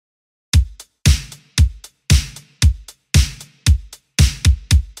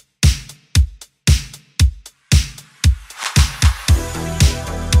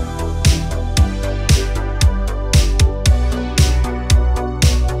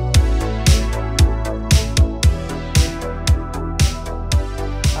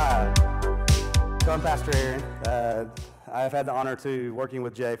So I'm Pastor Aaron. I've had the honor to working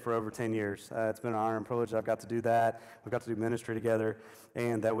with Jay for over 10 years. It's been an honor and privilege that I've got to do that. We've got to do ministry together,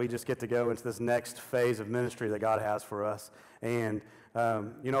 and that we just get to go into this next phase of ministry that God has for us. And,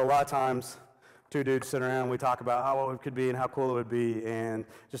 you know, a lot of times, two dudes sit around, we talk about how it could be and how cool it would be, and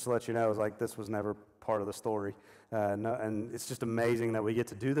just to let you know, it's like this was never part of the story. And it's just amazing that we get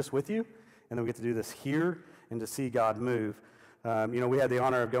to do this with you, and then we get to do this here, and to see God move. You know, we had the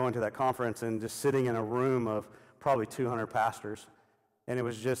honor of going to that conference and just sitting in a room of probably 200 pastors, and it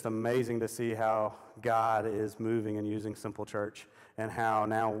was just amazing to see how God is moving and using Simple Church, and how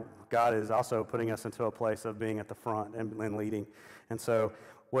now God is also putting us into a place of being at the front and leading. And so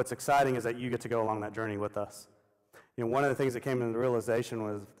what's exciting is that you get to go along that journey with us. You know, one of the things that came into the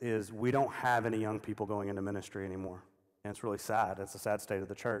realization is we don't have any young people going into ministry anymore, and it's really sad. It's a sad state of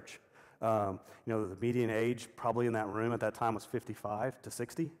the church. You know, the median age probably in that room at that time was 55 to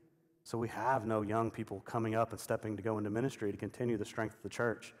 60. So we have no young people coming up and stepping to go into ministry to continue the strength of the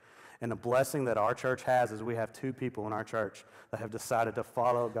church. And the blessing that our church has is we have two people in our church that have decided to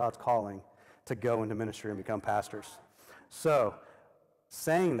follow God's calling to go into ministry and become pastors. So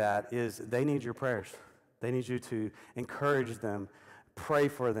saying that is they need your prayers. They need you to encourage them, pray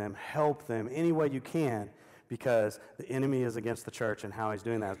for them, help them any way you can, because the enemy is against the church, and how he's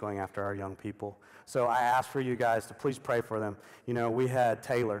doing that is going after our young people. So I ask for you guys to please pray for them. You know, we had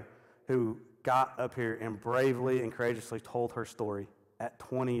Taylor, who got up here and bravely and courageously told her story at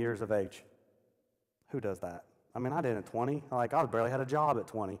 20 years of age. Who does that? I mean, I did at 20. I barely had a job at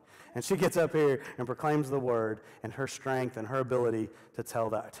 20. And she gets up here and proclaims the word, and her strength and her ability to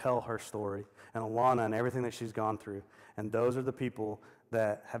tell her story, and Alana and everything that she's gone through. And those are the people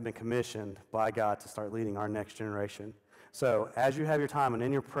that have been commissioned by God to start leading our next generation. So as you have your time, and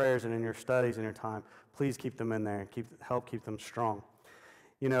in your prayers and in your studies and your time, please keep them in there and help keep them strong.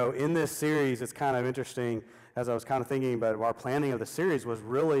 You know, in this series, it's kind of interesting, as I was kind of thinking about our planning of the series was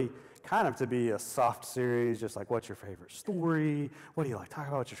really kind of to be a soft series, just like, what's your favorite story? What do you like? Talk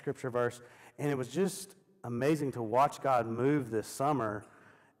about what's your scripture verse. And it was just amazing to watch God move this summer.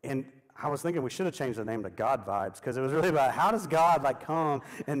 And I was thinking we should have changed the name to God Vibes, because it was really about how does God come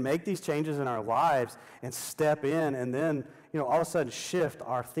and make these changes in our lives and step in, and then, you know, all of a sudden shift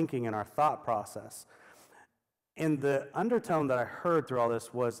our thinking and our thought process. And the undertone that I heard through all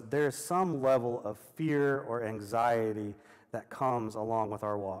this was there's some level of fear or anxiety that comes along with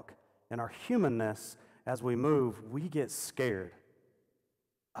our walk. And our humanness, as we move, we get scared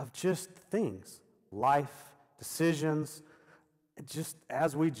of just things, life, decisions. Just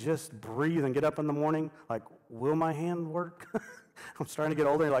as we just breathe and get up in the morning, like, will my hand work? I'm starting to get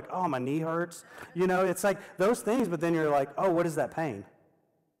older, you're like, oh, my knee hurts. You know, it's like those things, but then you're like, oh, what is that pain?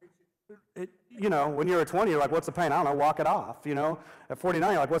 You know, when you're at 20, you're like, what's the pain? I don't know, walk it off, you know. At 49,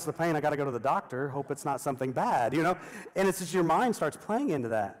 you're like, what's the pain? I got to go to the doctor, hope it's not something bad, you know. And it's just your mind starts playing into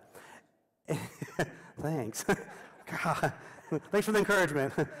that. Thanks. God, thanks for the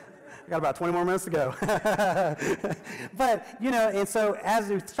encouragement. I got about 20 more minutes to go. But, you know, and so as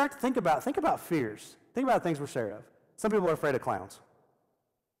we start to think about fears. Think about things we're scared of. Some people are afraid of clowns.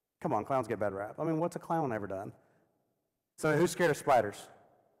 Come on, clowns get bad rap. I mean, what's a clown ever done? So who's scared of spiders?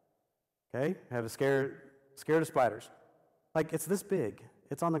 Okay, have a scared of spiders. Like, it's this big.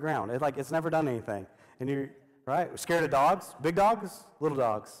 It's on the ground. It's never done anything. And you're, right? We're scared of dogs? Big dogs? Little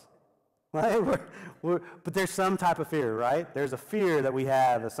dogs? Right? But there's some type of fear, right? There's a fear that we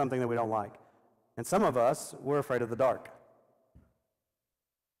have of something that we don't like. And some of us, we're afraid of the dark.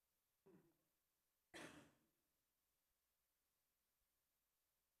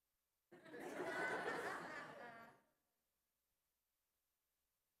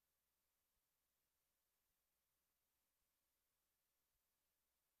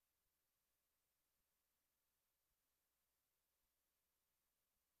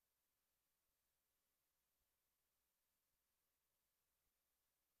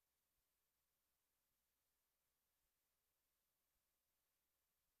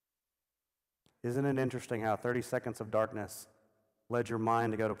 Isn't it interesting how 30 seconds of darkness led your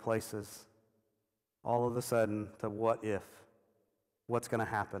mind to go to places all of a sudden to what if? What's going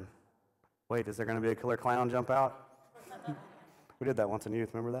to happen? Wait, is there going to be a killer clown jump out? We did that once in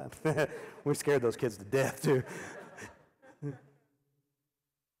youth, remember that? We scared those kids to death, too.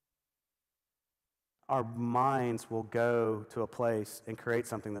 Our minds will go to a place and create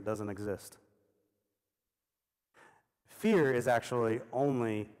something that doesn't exist. Fear is actually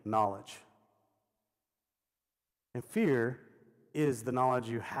only knowledge. And fear is the knowledge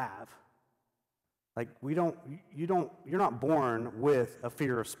you have. Like, you're not born with a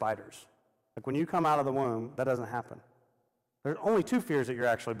fear of spiders. Like, when you come out of the womb, that doesn't happen. There's only two fears that you're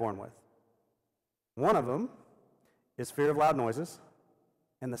actually born with. One of them is fear of loud noises,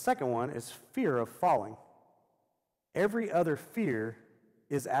 and the second one is fear of falling. Every other fear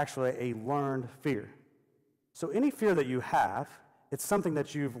is actually a learned fear. So any fear that you have, it's something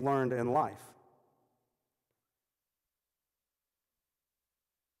that you've learned in life.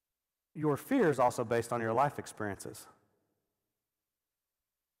 Your fear is also based on your life experiences.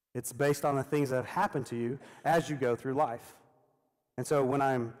 It's based on the things that have happened to you as you go through life. And so when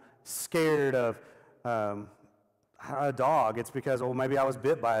I'm scared of a dog, it's because, well, maybe I was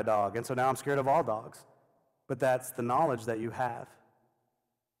bit by a dog, and so now I'm scared of all dogs. But that's the knowledge that you have.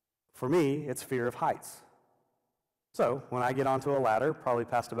 For me, it's fear of heights. So when I get onto a ladder, probably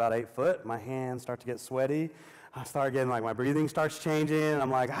past about 8 foot, my hands start to get sweaty. I start getting, like, my breathing starts changing, and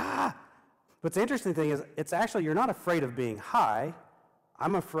I'm like, ah! But the interesting thing is, it's actually, you're not afraid of being high.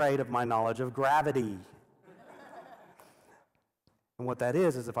 I'm afraid of my knowledge of gravity. And what that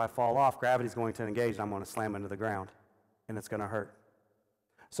is if I fall off, gravity's going to engage, and I'm going to slam into the ground, and it's going to hurt.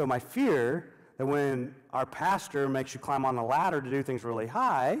 So my fear that when our pastor makes you climb on a ladder to do things really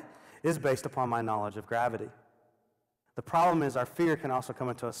high is based upon my knowledge of gravity. The problem is our fear can also come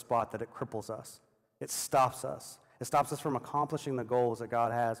into a spot that it cripples us. It stops us. It stops us from accomplishing the goals that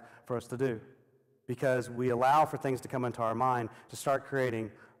God has for us to do, because we allow for things to come into our mind to start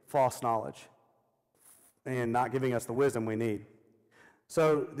creating false knowledge and not giving us the wisdom we need.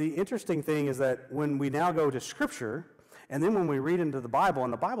 So the interesting thing is that when we now go to Scripture, and then when we read into the Bible,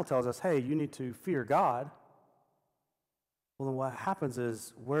 and the Bible tells us, hey, you need to fear God, well, then what happens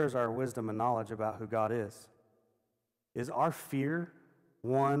is, where's our wisdom and knowledge about who God is? Is our fear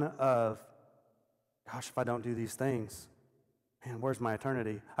one of, gosh, if I don't do these things, man, where's my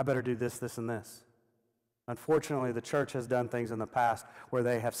eternity? I better do this, this, and this. Unfortunately, the church has done things in the past where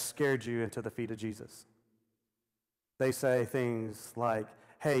they have scared you into the feet of Jesus. They say things like,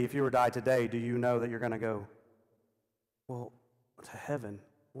 hey, if you were to die today, do you know that you're going to go, well, to heaven?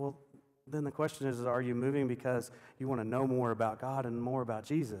 Well, then the question is, are you moving because you want to know more about God and more about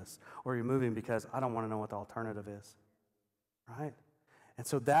Jesus? Or are you moving because I don't want to know what the alternative is? Right? And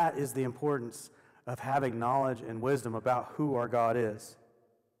so that is the importance of having knowledge and wisdom about who our God is.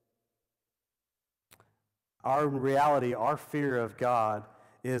 Our reality, our fear of God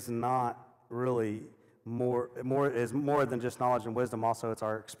is not really more than just knowledge and wisdom. Also, it's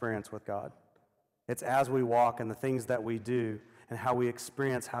our experience with God. It's as we walk and the things that we do and how we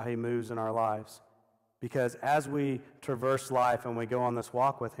experience how He moves in our lives. Because as we traverse life and we go on this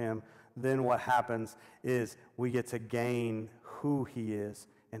walk with Him, then what happens is we get to gain who He is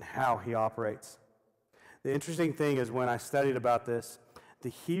and how He operates. The interesting thing is, when I studied about this, the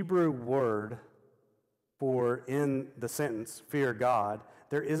Hebrew word for in the sentence, fear God,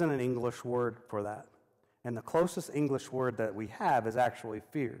 there isn't an English word for that. And the closest English word that we have is actually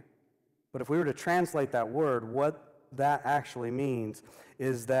fear. But if we were to translate that word, what that actually means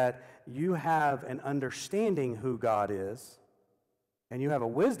is that you have an understanding who God is, and you have a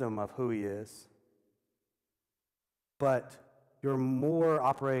wisdom of who He is, but you're more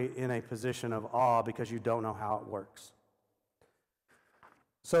operate in a position of awe because you don't know how it works.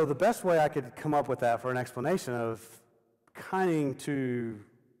 So the best way I could come up with that for an explanation of kind to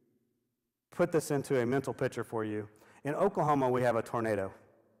put this into a mental picture for you, in Oklahoma we have a tornado.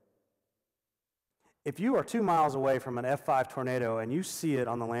 If you are 2 miles away from an F5 tornado and you see it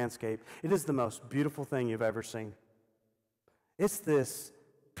on the landscape, it is the most beautiful thing you've ever seen. It's this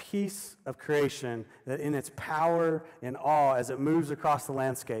piece of creation that in its power and awe as it moves across the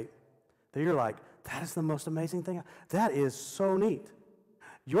landscape, that you're like, that is the most amazing thing. That is so neat.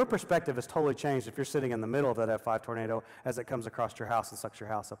 Your perspective is totally changed if you're sitting in the middle of that F5 tornado as it comes across your house and sucks your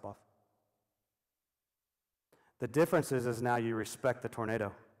house up off. The difference is now you respect the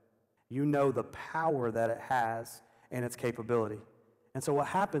tornado. You know the power that it has and its capability. And so what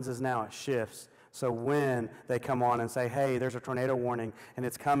happens is now it shifts. So when they come on and say, hey, there's a tornado warning and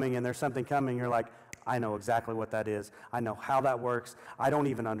it's coming and there's something coming, you're like, I know exactly what that is. I know how that works. I don't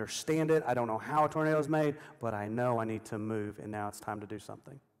even understand it. I don't know how a tornado is made, but I know I need to move, and now it's time to do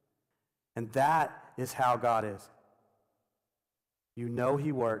something. And that is how God is. You know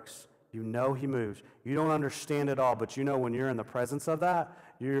He works. You know He moves. You don't understand it all, but you know when you're in the presence of that,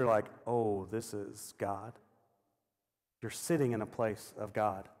 you're like, oh, this is God. You're sitting in a place of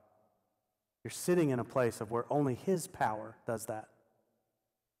God. You're sitting in a place of where only His power does that.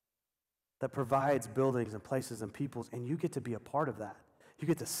 That provides buildings and places and peoples, and you get to be a part of that. You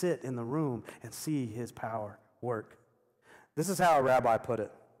get to sit in the room and see His power work. This is how a rabbi put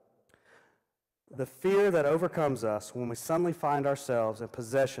it. The fear that overcomes us when we suddenly find ourselves in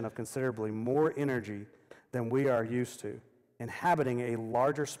possession of considerably more energy than we are used to, inhabiting a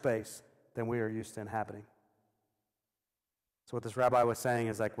larger space than we are used to inhabiting. So what this rabbi was saying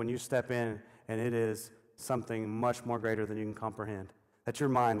is like when you step in and it is something much more greater than you can comprehend, that your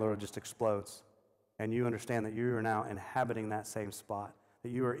mind literally just explodes and you understand that you are now inhabiting that same spot, that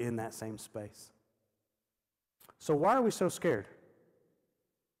you are in that same space. So why are we so scared?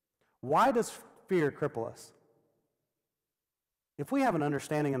 Why does fear cripple us? If we have an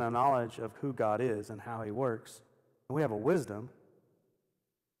understanding and a knowledge of who God is and how he works, and we have a wisdom,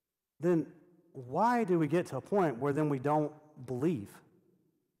 then why do we get to a point where then we don't believe?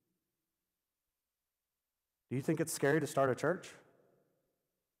 Do you think it's scary to start a church?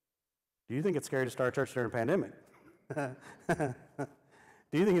 Do you think it's scary to start a church during a pandemic? Do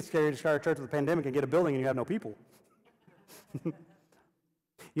you think it's scary to start a church with a pandemic and get a building and you have no people?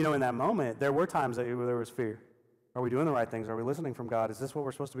 You know, in that moment, there were times that there was fear. Are we doing the right things? Are we listening from God? Is this what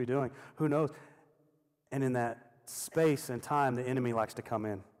we're supposed to be doing? Who knows? And in that space and time, the enemy likes to come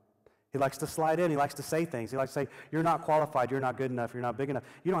in. He likes to slide in. He likes to say things. He likes to say, you're not qualified. You're not good enough. You're not big enough.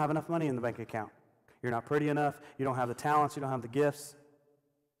 You don't have enough money in the bank account. You're not pretty enough. You don't have the talents. You don't have the gifts.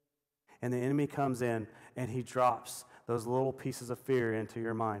 And the enemy comes in and he drops those little pieces of fear into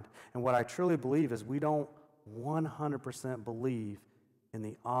your mind. And what I truly believe is we don't 100% believe in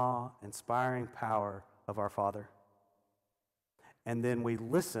the awe-inspiring power of our Father. And then we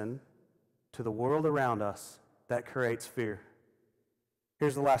listen to the world around us that creates fear.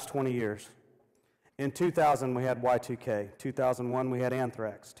 Here's the last 20 years. In 2000, we had Y2K. 2001, we had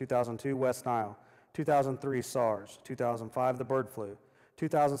anthrax. 2002, West Nile. 2003, SARS. 2005, the bird flu.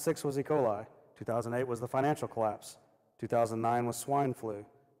 2006 was E. coli. 2008 was the financial collapse. 2009 was swine flu.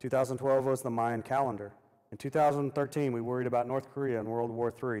 2012 was the Mayan calendar. In 2013, we worried about North Korea and World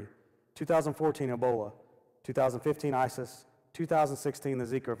War III. 2014, Ebola. 2015, ISIS. 2016, the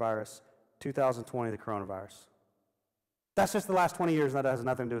Zika virus. 2020, the coronavirus. That's just the last 20 years, and that has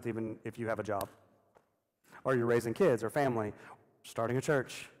nothing to do with even if you have a job, or you're raising kids, or family, starting a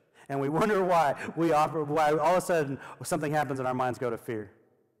church. And we wonder why all of a sudden something happens and our minds go to fear.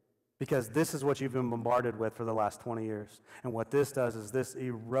 Because this is what you've been bombarded with for the last 20 years. And what this does is this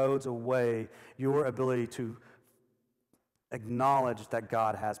erodes away your ability to acknowledge that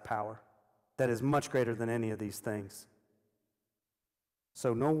God has power that is much greater than any of these things.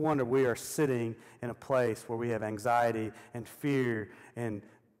 So no wonder we are sitting in a place where we have anxiety and fear and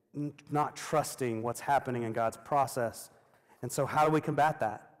not trusting what's happening in God's process. And so how do we combat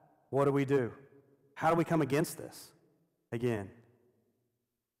that? What do we do? How do we come against this? Again,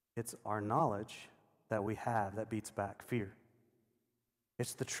 it's our knowledge that we have that beats back fear.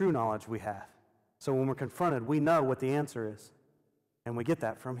 It's the true knowledge we have. So when we're confronted, we know what the answer is. And we get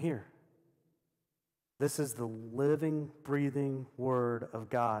that from here. This is the living, breathing Word of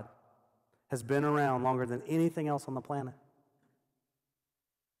God. Has been around longer than anything else on the planet.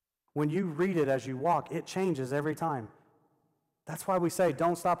 When you read it as you walk, it changes every time. That's why we say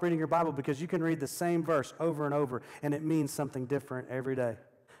don't stop reading your Bible, because you can read the same verse over and over and it means something different every day.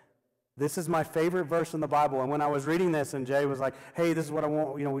 This is my favorite verse in the Bible. And when I was reading this and Jay was like, hey, this is what I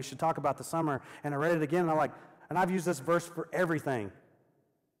want, we should talk about the summer. And I read it again and I've used this verse for everything.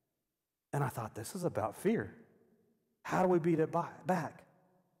 And I thought, this is about fear. How do we beat it back?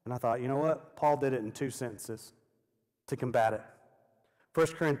 And I thought, you know what? Paul did it in 2 sentences to combat it. 1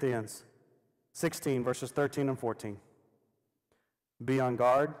 Corinthians 16, verses 13 and 14. Be on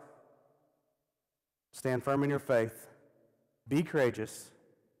guard. Stand firm in your faith. Be courageous.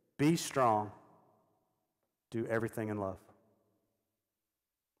 Be strong. Do everything in love.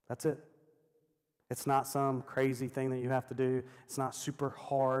 That's it. It's not some crazy thing that you have to do. It's not super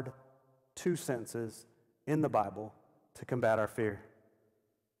hard. 2 sentences in the Bible to combat our fear.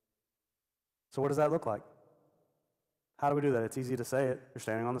 So what does that look like? How do we do that? It's easy to say it. You're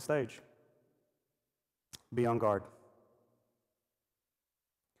standing on the stage. Be on guard.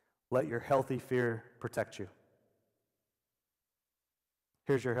 Let your healthy fear protect you.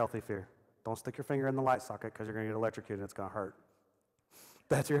 Here's your healthy fear. Don't stick your finger in the light socket because you're going to get electrocuted and it's going to hurt.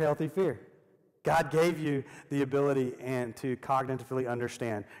 That's your healthy fear. God gave you the ability and to cognitively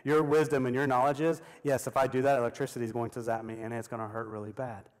understand. Your wisdom and your knowledge is, yes, if I do that, electricity is going to zap me and it's going to hurt really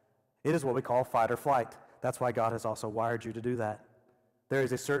bad. It is what we call fight or flight. That's why God has also wired you to do that. There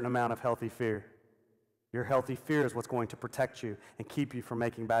is a certain amount of healthy fear. Your healthy fear is what's going to protect you and keep you from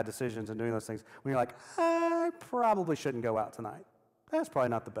making bad decisions and doing those things. When you're like, I probably shouldn't go out tonight. That's probably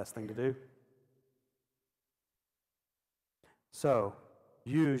not the best thing to do. So,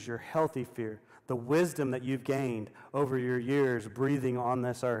 use your healthy fear, the wisdom that you've gained over your years breathing on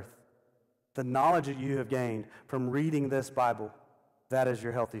this earth, the knowledge that you have gained from reading this Bible. That is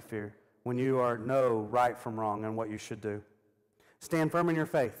your healthy fear, when you know right from wrong and what you should do. Stand firm in your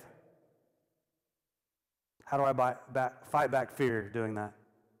faith. How do I fight back fear doing that?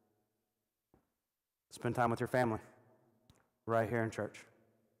 Spend time with your family right here in church.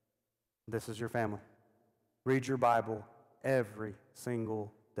 This is your family. Read your Bible every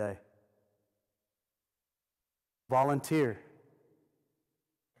single day. Volunteer.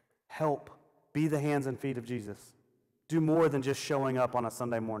 Help. Be the hands and feet of Jesus. Do more than just showing up on a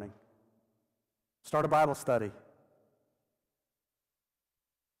Sunday morning. Start a Bible study.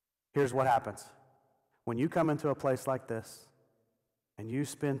 Here's what happens. When you come into a place like this and you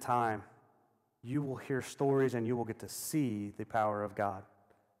spend time, you will hear stories and you will get to see the power of God.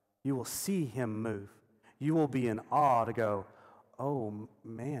 You will see him move. You will be in awe to go, oh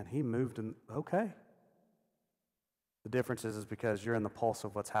man, he moved, and okay. The difference is because you're in the pulse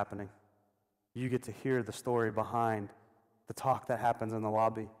of what's happening. You get to hear the story behind the talk that happens in the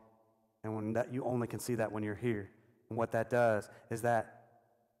lobby. And when that, you only can see that when you're here. And what that does is that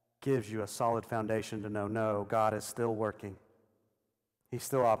gives you a solid foundation to know, no, God is still working. He's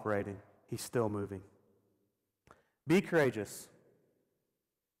still operating. He's still moving. Be courageous.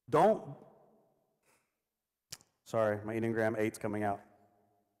 Sorry, my Enneagram 8's coming out.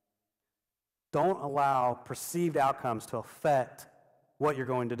 Don't allow perceived outcomes to affect what you're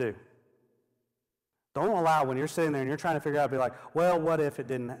going to do. Don't allow, when you're sitting there and you're trying to figure out, be like, well, what if it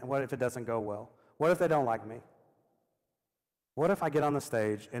doesn't go well? What if they don't like me? What if I get on the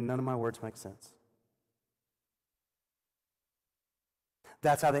stage and none of my words make sense?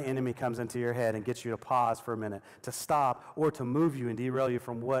 That's how the enemy comes into your head and gets you to pause for a minute, to stop, or to move you and derail you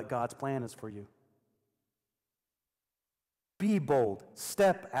from what God's plan is for you. Be bold.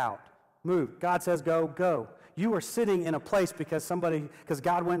 Step out. Move. God says go, go. You are sitting in a place because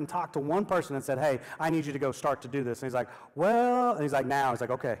God went and talked to one person and said, hey, I need you to go start to do this. And he's like, well, and he's like, now. He's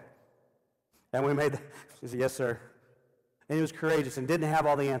like, okay. And we made he said, yes, sir. And he was courageous and didn't have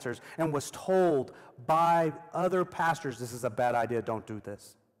all the answers and was told by other pastors, this is a bad idea, don't do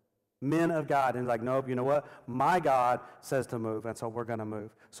this. Men of God. And he's like, nope, you know what? My God says to move, and so we're going to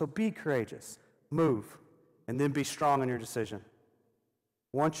move. So be courageous. Move. And then be strong in your decision.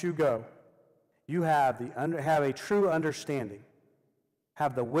 Once you go, you have a true understanding,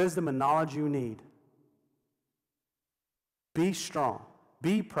 have the wisdom and knowledge you need. Be strong.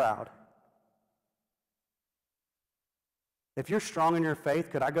 Be proud. If you're strong in your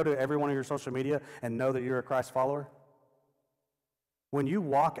faith, could I go to every one of your social media and know that you're a Christ follower? When you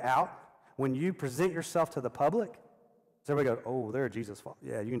walk out, when you present yourself to the public, does everybody go, oh, they're a Jesus follower?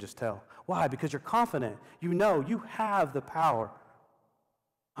 Yeah, you can just tell. Why? Because you're confident. You know you have the power.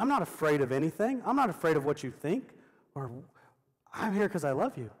 I'm not afraid of anything. I'm not afraid of what you think. Or I'm here because I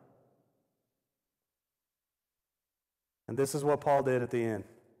love you. And this is what Paul did at the end.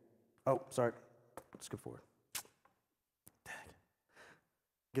 Oh, sorry. Let's go forward. Dang.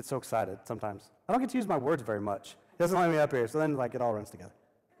 I get so excited sometimes. I don't get to use my words very much. He doesn't let me up here, so then it all runs together.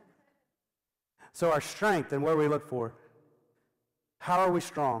 So our strength and where we look for. How are we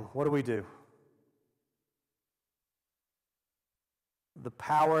strong? What do we do? The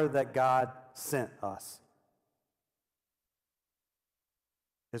power that God sent us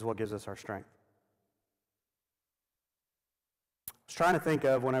is what gives us our strength. I was trying to think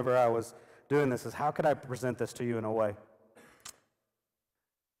of, whenever I was doing this, is how could I present this to you in a way?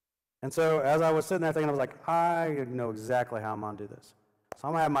 And so as I was sitting there thinking, I was like, I know exactly how I'm going to do this. So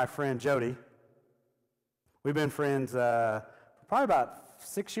I'm going to have my friend Jody. We've been friends for probably about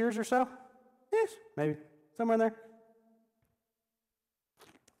 6 years or so. Yes, maybe, somewhere in there.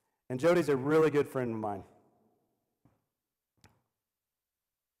 And Jody's a really good friend of mine.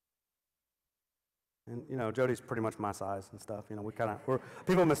 And, you know, Jody's pretty much my size and stuff. You know,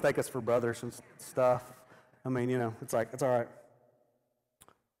 people mistake us for brothers and stuff. I mean, you know, it's all right.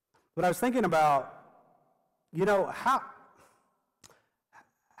 But I was thinking about, you know, how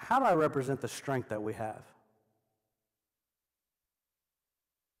do I represent the strength that we have?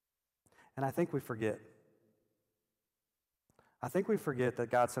 And I think we forget. I think we forget that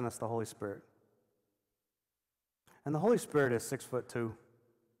God sent us the Holy Spirit. And the Holy Spirit is 6'2",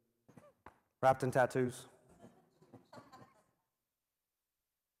 wrapped in tattoos.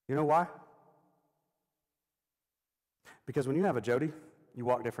 You know why? Because when you have a Jody, you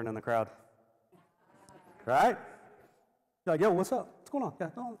walk different in the crowd. Right? You're like, yo, what's up? What's going on? Yeah,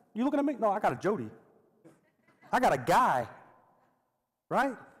 no, you looking at me? No, I got a Jody. I got a guy.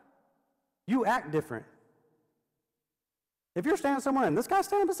 Right? You act different. If you're standing somewhere and this guy's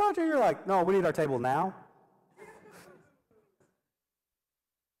standing beside you, you're like, no, we need our table now.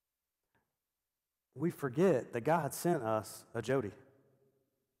 We forget that God sent us a Jody.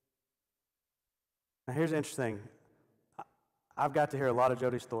 Now here's the interesting thing. I've got to hear a lot of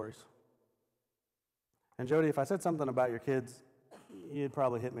Jody stories. And Jody, if I said something about your kids, you'd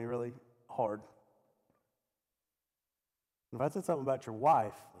probably hit me really hard. If I said something about your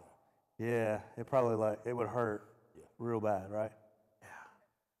wife, yeah, it would hurt real bad, right? Yeah.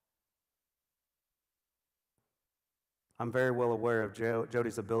 I'm very well aware of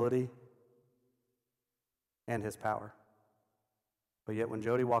Jody's ability and his power. But yet when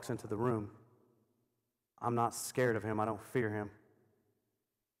Jody walks into the room, I'm not scared of him. I don't fear him.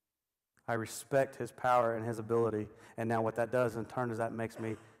 I respect his power and his ability. And now what that does in turn is that makes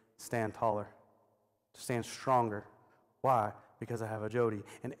me stand taller, stand stronger. Why? Because I have a Jody.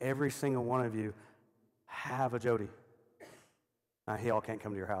 And every single one of you have a Jody. Now, he all can't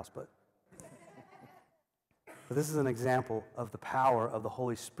come to your house, but this is an example of the power of the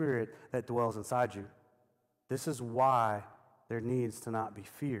Holy Spirit that dwells inside you. This is why there needs to not be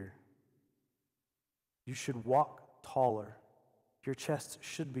fear. You should walk taller. Your chest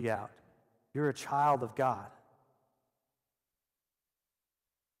should be out. You're a child of God.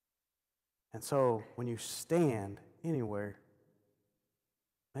 And so when you stand anywhere,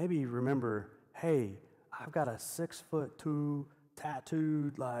 maybe you remember, hey, I've got a 6'2"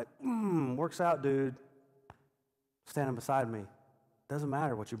 tattooed, works out dude standing beside me. Doesn't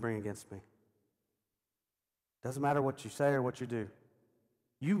matter what you bring against me. Doesn't matter what you say or what you do.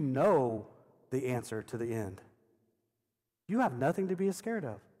 You know the answer to the end. You have nothing to be scared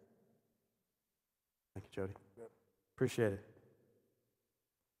of. Thank you, Jody. Yep. Appreciate it.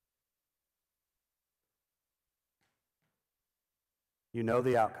 You know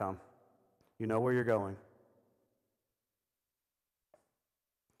the outcome. You know where you're going.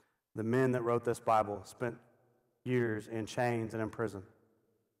 The men that wrote this Bible spent years in chains and in prison.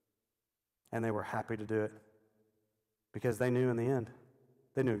 And they were happy to do it because they knew in the end,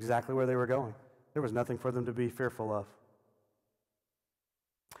 they knew exactly where they were going. There was nothing for them to be fearful of.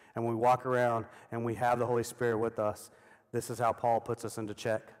 And when we walk around and we have the Holy Spirit with us, this is how Paul puts us into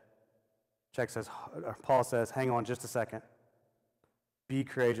check. Paul says, hang on just a second. Be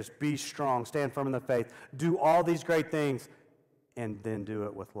courageous, be strong, stand firm in the faith, do all these great things, and then do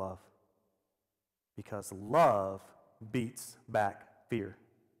it with love. Because love beats back fear.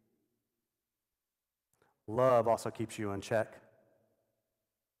 Love also keeps you in check.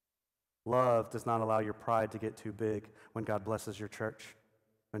 Love does not allow your pride to get too big when God blesses your church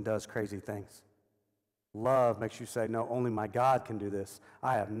and does crazy things. Love makes you say, no, only my God can do this.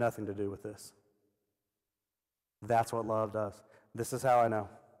 I have nothing to do with this. That's what love does. This is how I know.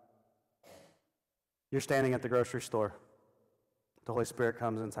 You're standing at the grocery store. The Holy Spirit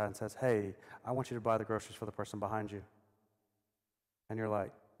comes inside and says, hey, I want you to buy the groceries for the person behind you. And you're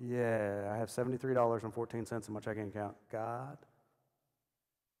like, yeah, I have $73.14 in my checking account. God?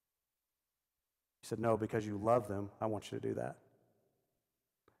 He said, no, because you love them, I want you to do that.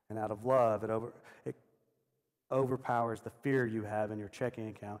 And out of love, it overpowers the fear you have in your checking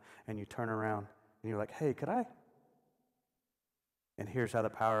account, and you turn around and you're like, hey, could I? And here's how the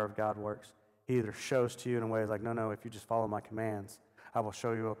power of God works. He either shows to you in a way like, no, if you just follow my commands, I will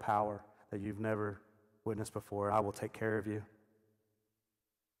show you a power that you've never witnessed before. I will take care of you.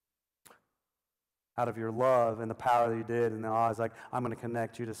 Out of your love and the power that you did, and now I was like, I'm going to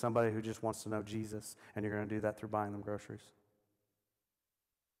connect you to somebody who just wants to know Jesus, and you're going to do that through buying them groceries.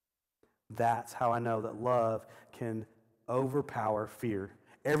 That's how I know that love can overpower fear.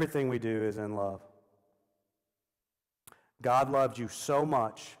 Everything we do is in love. God loved you so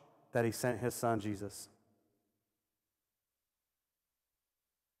much that he sent his son, Jesus.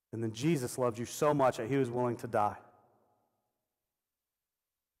 And then Jesus loved you so much that he was willing to die.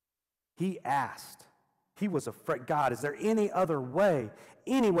 He asked. He was afraid. God, is there any other way?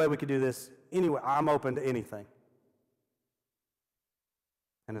 Any way we could do this? Anyway, I'm open to anything.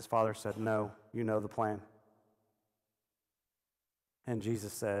 And his father said, no, you know the plan. And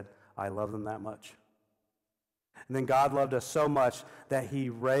Jesus said, I love them that much. And then God loved us so much that he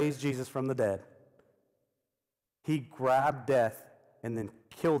raised Jesus from the dead. He grabbed death and then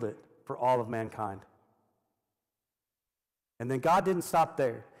killed it for all of mankind. And then God didn't stop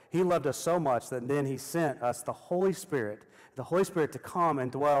there. He loved us so much that then he sent us the Holy Spirit to come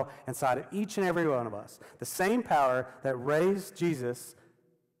and dwell inside of each and every one of us. The same power that raised Jesus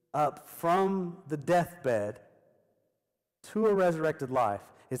up from the deathbed to a resurrected life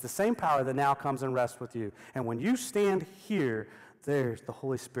is the same power that now comes and rests with you. And when you stand here, the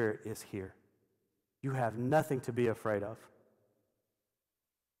Holy Spirit is here. You have nothing to be afraid of.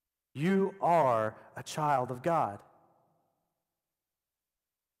 You are a child of God.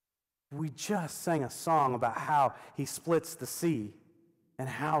 We just sang a song about how he splits the sea and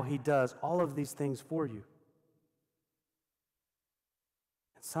how he does all of these things for you.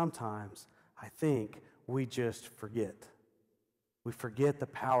 And sometimes I think we just forget. We forget the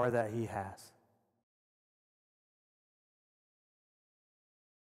power that he has.